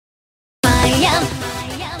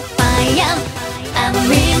fire and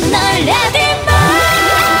we not let it burn.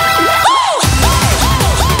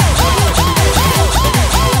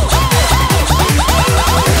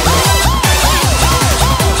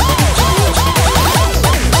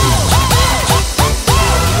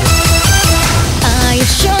 Are you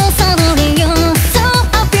sure suddenly you're so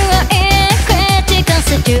pure in critical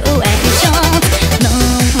situations? No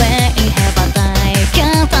way in heaven I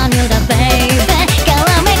can find you the baby.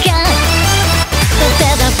 Gotta make it. The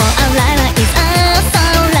tether for a light is a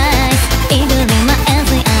sunrise. Even in my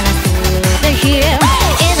entry and I feel the here.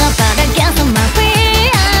 In a bad against my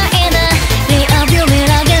fear. In the lee of you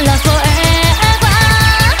will I get lost forever.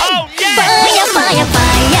 Oh yeah! Fire, fire,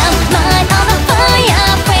 fire, mind on the fire.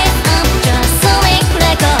 Face up just so it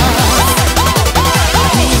goes.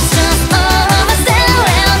 Mistress of a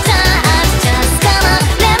stereotype, just gonna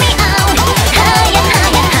let me out. Higher,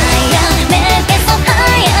 higher, higher, make it so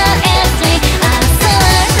higher as we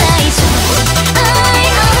acceleration. I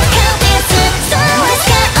overcome it, so let's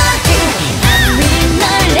get on to and we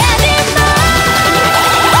not let it burn.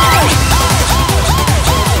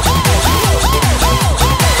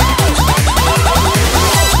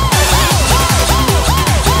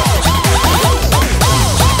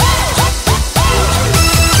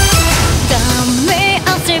 Got me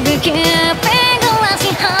out to be keeping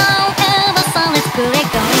watching however sun is good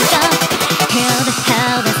going down. Here the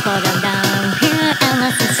hell is for the